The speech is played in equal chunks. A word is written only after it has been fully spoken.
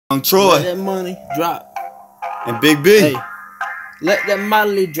Troy. Let that money drop. And Big B. Hey, let that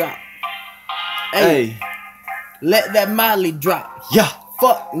Molly drop. Hey, let that Molly drop. Yeah.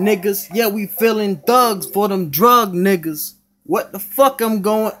 Fuck niggas. Yeah, we feeling thugs for them drug niggas. What the fuck I'm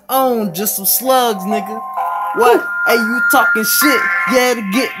going on? Just some slugs, nigga. What? Hey, you talking shit? Yeah, to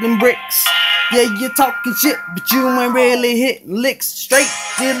get them bricks. Yeah, you talking shit, but you ain't really hitting licks. Straight,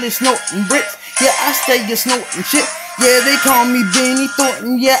 really snorting bricks. Yeah, I stay you snorting shit. Yeah, they call me Benny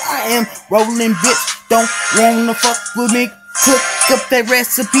Thornton. Yeah, I am rolling, bitch. Don't wanna fuck with me. Cook up that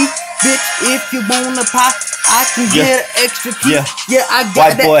recipe, bitch. If you wanna pie, I can get an extra piece. Yeah, I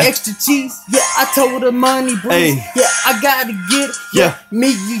got that extra cheese. Yeah, I told the money, bro. Yeah, I gotta get it. Yeah, me,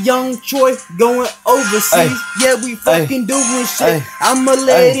 you young Troy, going overseas. Yeah, we fucking doing shit. I'ma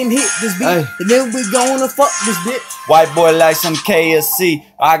let him hit this beat, and then we gonna fuck this bitch. White boy like some KFC.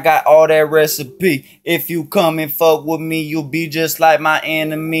 I got all that recipe. If you come and fuck with me, you'll be just like my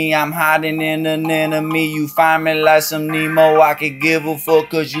enemy. I'm hiding in an enemy. You find me like some Nemo. I could give a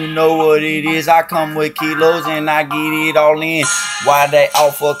fuck cause you know what it is. I come with kilos and I get it all in. Why they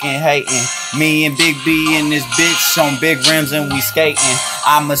all fucking hating? Me and Big B in this bitch on big rims and we skating.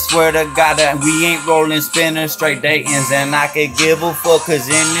 I'ma swear to God that we ain't rolling spinners, straight datings. And I could give a fuck cause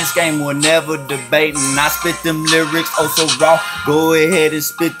in this game we're never debating. I spit them lyrics oh so raw. Go ahead and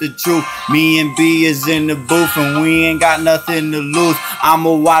spit the truth. Me and B is in the booth and we ain't got nothing to lose. I'm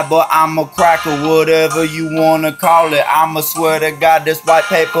a white boy, I'm a cracker, whatever you wanna call it. I'ma swear to God this white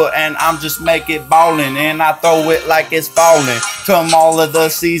paper and I'm just make it ballin'. And I throw it like it's falling. Come all of the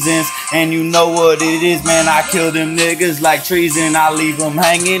seasons and you know what it is, man. I kill them niggas like trees and I leave them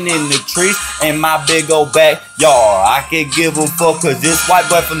hanging in the trees. In my big old backyard, I could give a fuck cause this white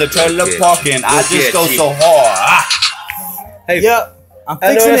boy from the trailer park and I just go so hard. Hey, yep, I'm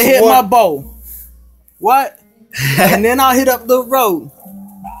fixing to hit my bow. What? And then I'll hit up the road.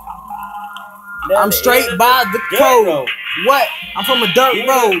 I'm straight by the code. What? I'm from a dirt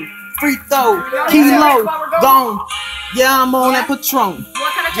road. Free throw, kilo, gone. Yeah, I'm on that Patron.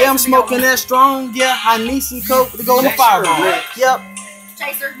 Yeah, I'm smoking that strong. Yeah, I need some coke to go in the fireball. Yep.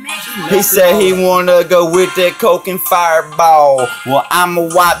 He said he wanna go with that coke and fireball. Well, I'm a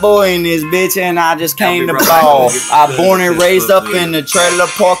white boy in this bitch and I just came to ball. I born and raised up in the trailer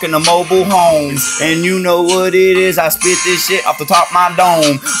park in a mobile home. And you know what it is, I spit this shit off the top of my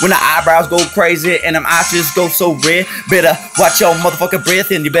dome. When the eyebrows go crazy and them eyes just go so red, better watch your motherfucking breath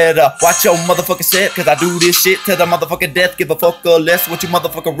and you better watch your motherfucking step. Cause I do this shit to the motherfucking death. Give a fuck or less what you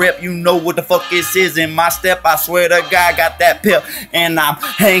motherfucking rep. You know what the fuck this is in my step. I swear to God, got that pep. And I'm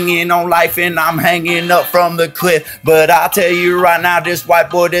hanging on life and I'm hanging up from the cliff. But I tell you right now, this white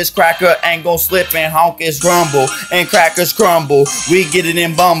boy, this cracker ain't gon' slip and honk is grumble and crackers crumble. We get it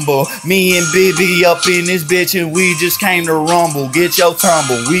in bumble. Me and BB up in this bitch and we just came to rumble. Get your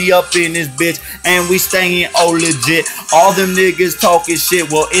tumble. We up in this bitch and we staying oh legit. All them niggas talking shit.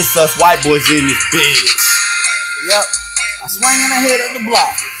 Well, it's us white boys in this bitch. Yep. I swing in the head of the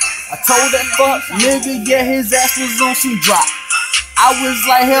block. I told that fuck nigga, yeah, his ass was on some drop. I was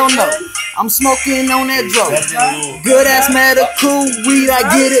like, hell no, I'm smoking on that drug. Good ass medical weed, I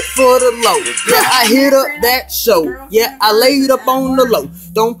get it for the low. Yeah, I hit up that show. Yeah, I laid up on the low.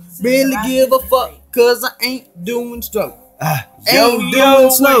 Don't really give a fuck, cause I ain't doing stroke. Ain't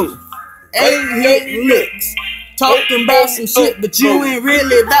doing slow. Ain't hitting licks. Talking about some shit, but you ain't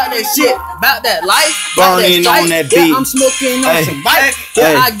really about that shit. About that life, burning on that beat. Yeah, I'm smoking on some white.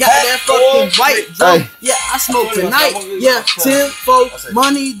 Yeah, I got that fucking white drum. Yeah, I smoke tonight. Yeah, 10-4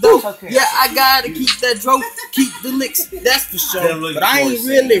 money though. Yeah, I gotta keep that dro, keep the licks. That's for sure. But I ain't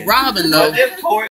really robbing though.